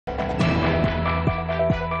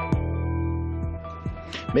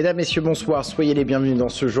Mesdames, Messieurs, bonsoir, soyez les bienvenus dans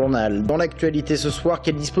ce journal. Dans l'actualité ce soir,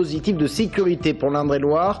 quel dispositif de sécurité pour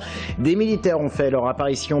l'Indre-et-Loire? Des militaires ont fait leur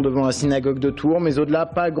apparition devant la synagogue de Tours, mais au-delà,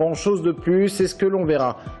 pas grand-chose de plus, c'est ce que l'on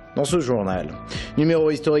verra dans ce journal.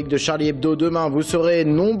 Numéro historique de Charlie Hebdo, demain, vous serez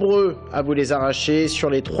nombreux à vous les arracher. Sur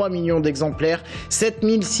les 3 millions d'exemplaires,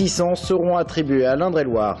 7600 seront attribués à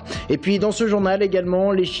l'Indre-et-Loire. Et puis dans ce journal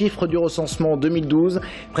également, les chiffres du recensement 2012,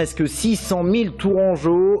 presque 600 000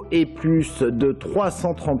 Tourangeaux et plus de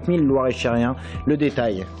 330 000 Loir-et-Chériens. Le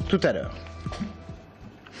détail tout à l'heure.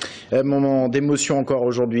 Moment d'émotion encore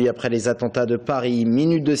aujourd'hui après les attentats de Paris.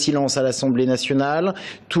 Minute de silence à l'Assemblée nationale.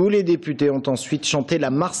 Tous les députés ont ensuite chanté la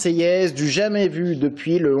Marseillaise du jamais vu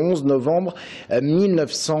depuis le 11 novembre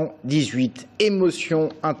 1918. Émotion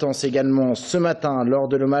intense également ce matin lors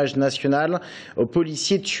de l'hommage national aux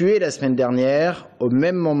policiers tués la semaine dernière. Au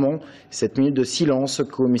même moment, cette minute de silence au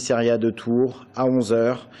commissariat de Tours à 11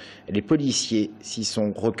 h. Les policiers s'y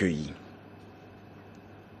sont recueillis.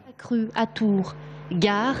 Cru à Tours.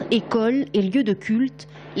 Gares, écoles et lieux de culte,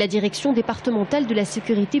 la direction départementale de la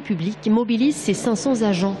sécurité publique mobilise ses 500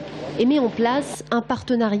 agents et met en place un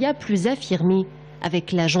partenariat plus affirmé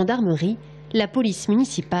avec la gendarmerie, la police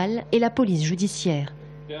municipale et la police judiciaire.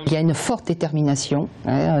 Il y a une forte détermination,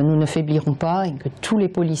 nous ne faiblirons pas et que tous les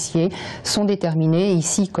policiers sont déterminés,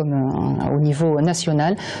 ici comme au niveau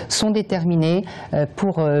national, sont déterminés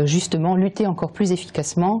pour justement lutter encore plus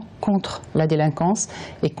efficacement contre la délinquance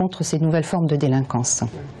et contre ces nouvelles formes de délinquance.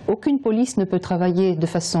 Aucune police ne peut travailler de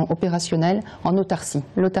façon opérationnelle en autarcie.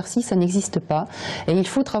 L'autarcie, ça n'existe pas et il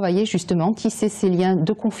faut travailler justement, tisser ces liens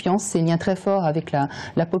de confiance, ces liens très forts avec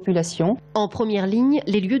la population. En première ligne,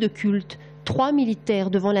 les lieux de culte. 3 militaires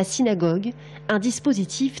devant la synagogue, un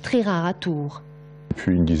dispositif très rare à Tours.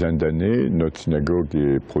 Depuis une dizaine d'années, notre synagogue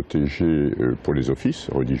est protégée pour les offices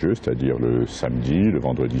religieux, c'est-à-dire le samedi, le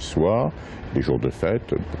vendredi soir, les jours de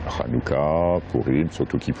fête, Hanouka, Pourim,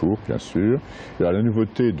 surtout Kippour, bien sûr. Et la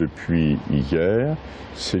nouveauté depuis hier,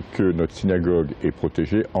 c'est que notre synagogue est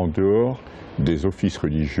protégée en dehors des offices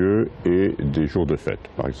religieux et des jours de fête.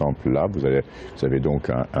 Par exemple, là, vous avez donc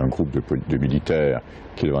un groupe de militaires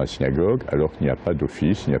qui est devant la synagogue, alors qu'il n'y a pas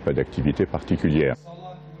d'office, il n'y a pas d'activité particulière.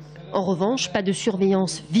 En revanche, pas de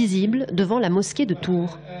surveillance visible devant la mosquée de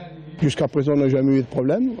Tours. Jusqu'à présent, on n'a jamais eu de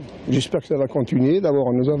problème. J'espère que ça va continuer.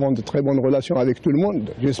 D'abord, nous avons de très bonnes relations avec tout le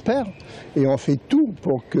monde, j'espère. Et on fait tout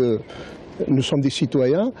pour que nous sommes des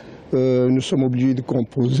citoyens. Nous sommes obligés de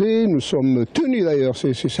composer, nous sommes tenus d'ailleurs,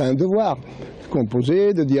 c'est un devoir, de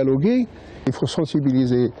composer, de dialoguer. Il faut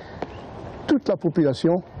sensibiliser toute la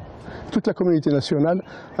population, toute la communauté nationale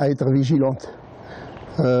à être vigilante,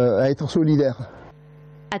 à être solidaire.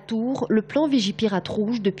 À Tours, le plan Vigipirate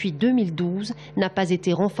rouge depuis 2012 n'a pas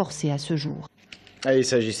été renforcé à ce jour. Il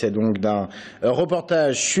s'agissait donc d'un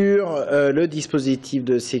reportage sur le dispositif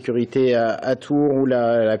de sécurité à Tours où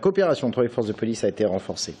la coopération entre les forces de police a été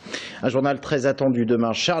renforcée. Un journal très attendu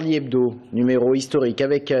demain, Charlie Hebdo, numéro historique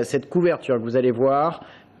avec cette couverture que vous allez voir,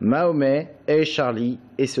 Mahomet et Charlie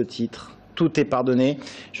et ce titre. Tout est pardonné.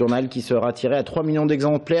 Journal qui sera tiré à 3 millions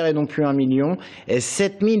d'exemplaires et non plus 1 million. Et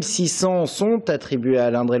 7600 sont attribués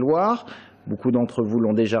à l'Indre-et-Loire. Beaucoup d'entre vous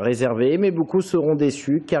l'ont déjà réservé, mais beaucoup seront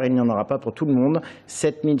déçus car il n'y en aura pas pour tout le monde.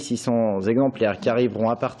 7600 exemplaires qui arriveront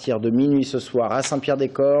à partir de minuit ce soir à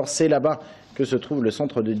Saint-Pierre-des-Corps. C'est là-bas que se trouve le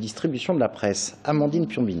centre de distribution de la presse. Amandine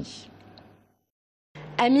Piombini.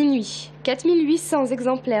 À minuit, 4800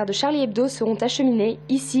 exemplaires de Charlie Hebdo seront acheminés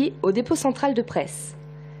ici au dépôt central de presse.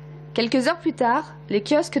 Quelques heures plus tard, les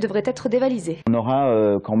kiosques devraient être dévalisés. On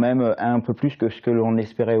aura quand même un peu plus que ce que l'on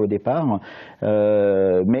espérait au départ,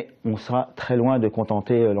 mais on sera très loin de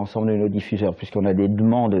contenter l'ensemble de nos diffuseurs, puisqu'on a des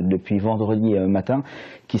demandes depuis vendredi matin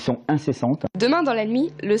qui sont incessantes. Demain dans la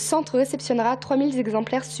nuit, le centre réceptionnera 3000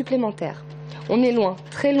 exemplaires supplémentaires. On est loin,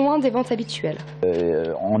 très loin des ventes habituelles.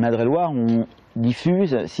 En Indre-et-Loire, on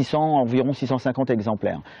diffuse environ 650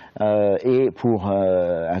 exemplaires et pour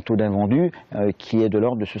un taux d'invendu qui est de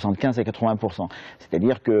l'ordre de 75 à 80%.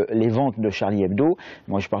 C'est-à-dire que les ventes de Charlie Hebdo,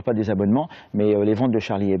 moi je ne parle pas des abonnements, mais les ventes de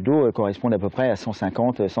Charlie Hebdo correspondent à peu près à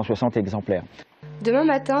 150, 160 exemplaires. Demain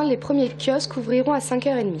matin, les premiers kiosques ouvriront à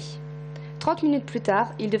 5h30. 30 minutes plus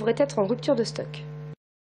tard, ils devraient être en rupture de stock.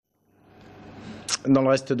 Dans le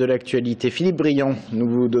reste de l'actualité, Philippe Briand, nous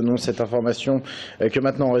vous donnons cette information que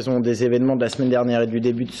maintenant, en raison des événements de la semaine dernière et du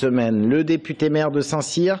début de semaine, le député maire de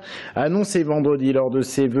Saint-Cyr a annoncé vendredi lors de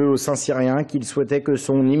ses vœux aux Saint-Cyriens qu'il souhaitait que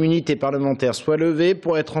son immunité parlementaire soit levée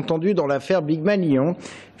pour être entendu dans l'affaire Big Man-Lyon.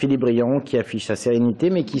 Philippe Briand qui affiche sa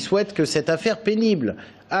sérénité mais qui souhaite que cette affaire pénible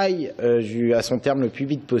aille à son terme le plus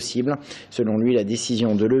vite possible. Selon lui, la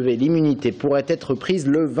décision de lever l'immunité pourrait être prise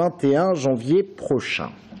le 21 janvier prochain.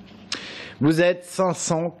 Vous êtes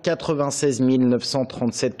 596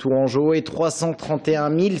 937 Tourangeaux et 331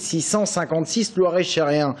 656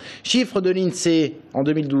 Loiret-Chériens. Chiffre de l'INSEE en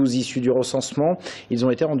 2012 issu du recensement. Ils ont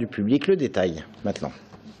été rendus publics. Le détail maintenant.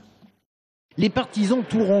 Les partisans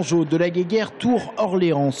tourangeaux de la guéguerre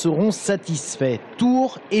Tours-Orléans seront satisfaits.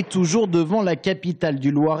 Tours est toujours devant la capitale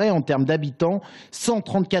du Loiret en termes d'habitants.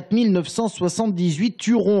 134 978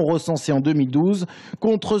 Turons recensés en 2012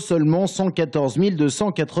 contre seulement 114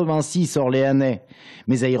 286 Orléanais.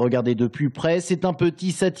 Mais à y regarder de plus près, c'est un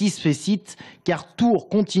petit satisfecit car Tours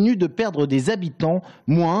continue de perdre des habitants,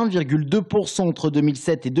 moins 1,2% entre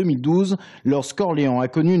 2007 et 2012, lorsqu'Orléans a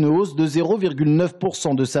connu une hausse de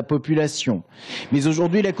 0,9% de sa population. Mais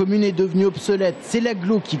aujourd'hui, la commune est devenue obsolète. C'est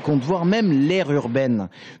l'agglo qui compte, voire même l'aire urbaine.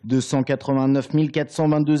 289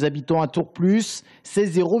 422 habitants à Tours plus, c'est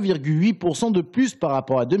 0,8% de plus par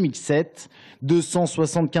rapport à 2007.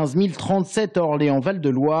 275 037 à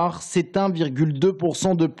Orléans-Val-de-Loire, c'est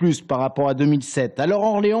 1,2% de plus par rapport à 2007. Alors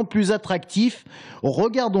Orléans plus attractif,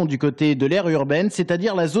 regardons du côté de l'aire urbaine,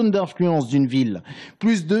 c'est-à-dire la zone d'influence d'une ville.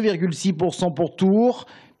 Plus 2,6% pour Tours,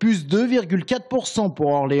 plus 2,4% pour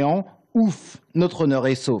Orléans. Ouf, notre honneur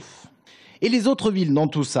est sauf. Et les autres villes dans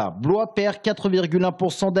tout ça? Blois perd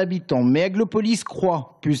 4,1% d'habitants, mais Aglopolis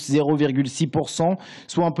croît, plus 0,6%,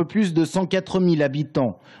 soit un peu plus de 104 000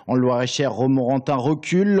 habitants. En Loire-et-Cher, Romorantin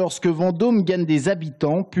recule lorsque Vendôme gagne des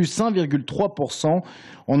habitants, plus 1,3%.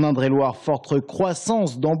 En Indre-et-Loire, forte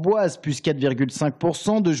croissance d'Amboise, plus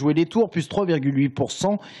 4,5%, de Joué-les-Tours, plus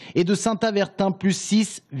 3,8%, et de Saint-Avertin, plus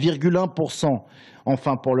 6,1%.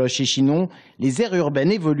 Enfin, pour Loches et Chinon, les aires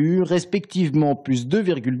urbaines évoluent, respectivement plus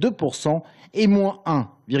 2,2% et moins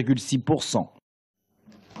 1,6%.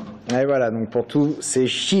 Et voilà, donc pour tous ces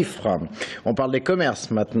chiffres. On parle des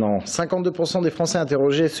commerces maintenant. 52% des Français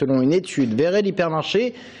interrogés selon une étude verraient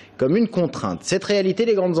l'hypermarché comme une contrainte. Cette réalité,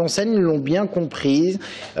 les grandes enseignes l'ont bien comprise.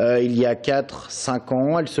 Il y a 4-5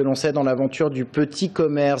 ans, elles se lançaient dans l'aventure du petit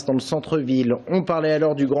commerce dans le centre-ville. On parlait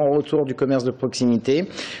alors du grand retour du commerce de proximité.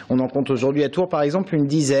 On en compte aujourd'hui à Tours, par exemple, une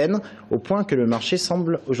dizaine, au point que le marché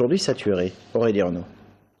semble aujourd'hui saturé. Aurélie Renaud.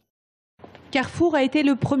 Carrefour a été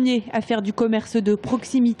le premier à faire du commerce de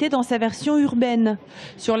proximité dans sa version urbaine.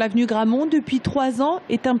 Sur l'avenue Gramont, depuis 3 ans,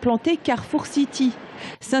 est implanté Carrefour City.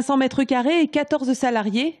 500 mètres carrés et 14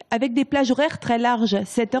 salariés, avec des plages horaires très larges,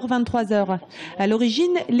 7h-23h. À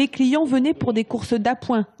l'origine, les clients venaient pour des courses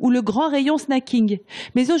d'appoint ou le grand rayon snacking.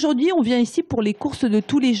 Mais aujourd'hui, on vient ici pour les courses de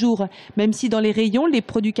tous les jours, même si dans les rayons, les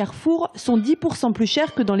produits Carrefour sont 10% plus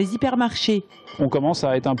chers que dans les hypermarchés. On commence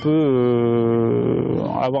à être un peu,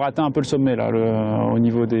 avoir atteint un peu le sommet là, au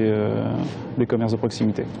niveau des commerces de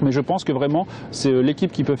proximité. Mais je pense que vraiment, c'est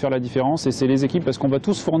l'équipe qui peut faire la différence et c'est les équipes parce qu'on va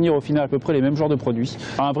tous fournir au final à peu près les mêmes genres de produits.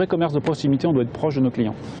 Un vrai commerce de proximité, on doit être proche de nos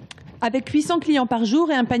clients. Avec 800 clients par jour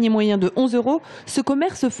et un panier moyen de 11 €, ce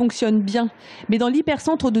commerce fonctionne bien. Mais dans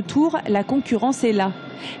l'hypercentre de Tours, la concurrence est là.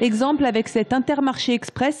 Exemple avec cet Intermarché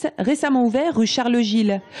Express récemment ouvert rue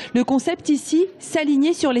Charles-Gilles. Le concept ici,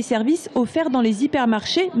 s'aligner sur les services offerts dans les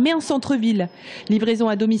hypermarchés, mais en centre-ville. Livraison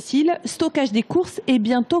à domicile, stockage des courses et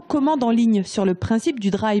bientôt commande en ligne sur le principe du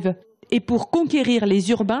drive. Et pour conquérir les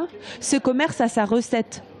urbains, ce commerce a sa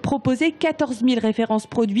recette. Proposer 14 000 références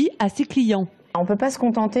produits à ses clients. On ne peut pas se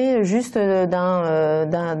contenter juste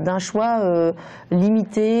d'un choix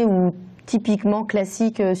limité ou typiquement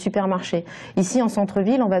classique supermarché. Ici, en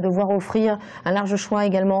centre-ville, on va devoir offrir un large choix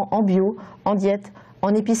également en bio, en diète,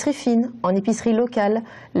 en épicerie fine, en épicerie locale.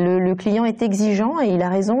 Le client est exigeant et il a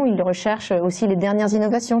raison, il recherche aussi les dernières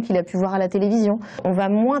innovations qu'il a pu voir à la télévision. On va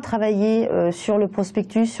moins travailler sur le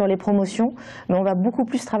prospectus, sur les promotions, mais on va beaucoup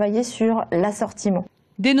plus travailler sur l'assortiment.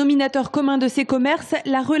 Dénominateur commun de ces commerces,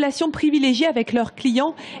 la relation privilégiée avec leurs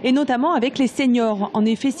clients et notamment avec les seniors. En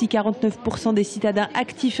effet, si 49% des citadins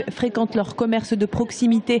actifs fréquentent leur commerce de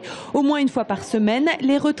proximité au moins une fois par semaine,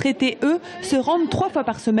 les retraités, eux, se rendent 3 fois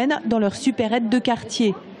par semaine dans leur supérette de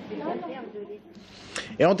quartier.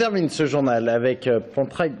 Et on termine ce journal avec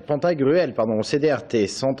Pantagruel, au CDRT,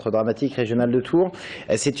 Centre dramatique régional de Tours.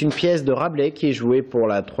 C'est une pièce de Rabelais qui est jouée pour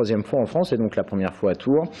la 3e fois en France et donc la première fois à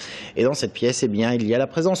Tours. Et dans cette pièce, il y a la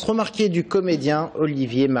présence remarquée du comédien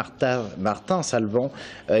Olivier Martin-Salvant.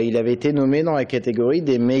 Il avait été nommé dans la catégorie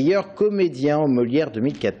des meilleurs comédiens au Molière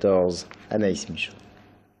 2014. Anaïs Michaud.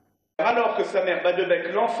 Alors que sa mère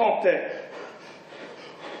Badebec l'enfantait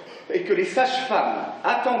et que les sages-femmes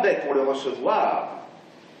attendaient pour le recevoir,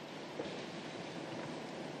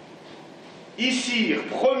 ici,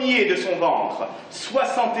 premier de son ventre,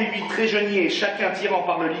 68 trégenniers, chacun tirant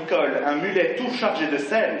par le licol un mulet tout chargé de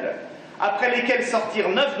sel, après lesquels sortirent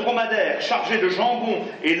 9 dromadaires chargés de jambon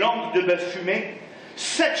et langue de bœuf fumé,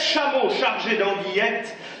 7 chameaux chargés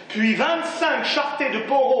d'anguillettes, puis 25 charretées de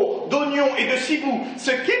poros, d'oignons et de ciboulot,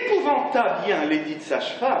 ce qu'épouvanta bien l'édite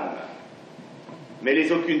sage-femme. Mais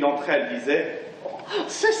les aucunes d'entre elles disaient «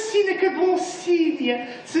 Ceci n'est que bon signe,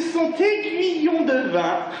 ce sont aiguillons de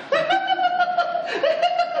vin. »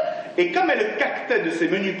 Et comme elles cactaient de ces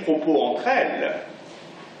menus propos entre elles,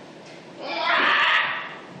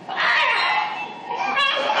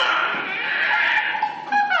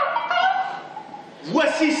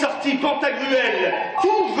 voici sorti Pantagruel,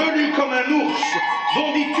 tout velu comme un ours,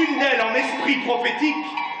 bondit une aile en esprit prophétique.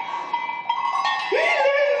 Il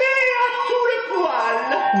est né à tout le poil.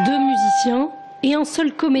 2 musiciens et un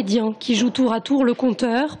seul comédien qui joue tour à tour le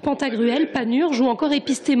conteur, Pantagruel, Panurge ou encore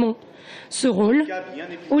Épistémon. Ce rôle,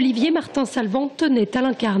 Olivier Martin Salvant tenait à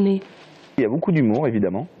l'incarner. Il y a beaucoup d'humour,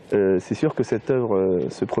 évidemment. C'est sûr que cette œuvre,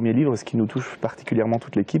 ce premier livre, ce qui nous touche particulièrement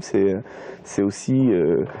toute l'équipe, c'est aussi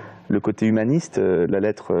le côté humaniste, la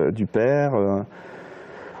lettre du père.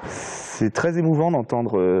 C'est très émouvant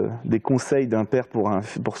d'entendre des conseils d'un père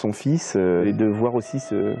pour son fils et de voir aussi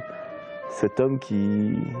cet homme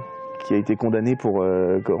qui a été condamné pour,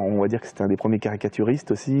 on va dire que c'était un des premiers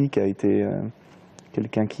caricaturistes aussi, qui a été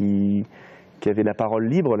quelqu'un qui avait la parole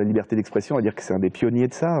libre, la liberté d'expression, on va dire que c'est un des pionniers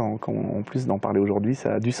de ça. En plus d'en parler aujourd'hui,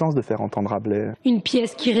 ça a du sens de faire entendre Rabelais. Une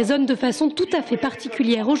pièce qui résonne de façon tout à fait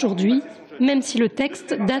particulière aujourd'hui, même si le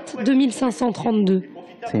texte date de 1532.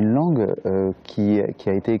 C'est une langue qui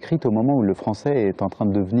a été écrite au moment où le français est en train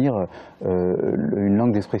de devenir une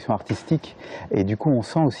langue d'expression artistique. Et du coup, on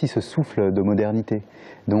sent aussi ce souffle de modernité.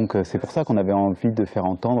 Donc c'est pour ça qu'on avait envie de faire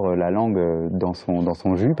entendre la langue dans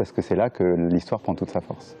son jus, parce que c'est là que l'histoire prend toute sa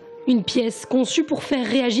force. Une pièce conçue pour faire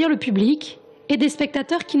réagir le public et des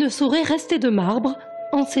spectateurs qui ne sauraient rester de marbre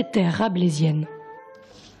en ces terres rabelaisiennes.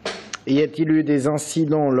 Y a-t-il eu des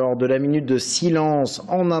incidents lors de la minute de silence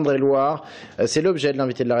en Indre-et-Loire? C'est l'objet de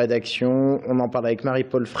l'invité de la rédaction. On en parle avec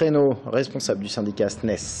Marie-Paul Fresneau, responsable du syndicat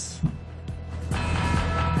SNES.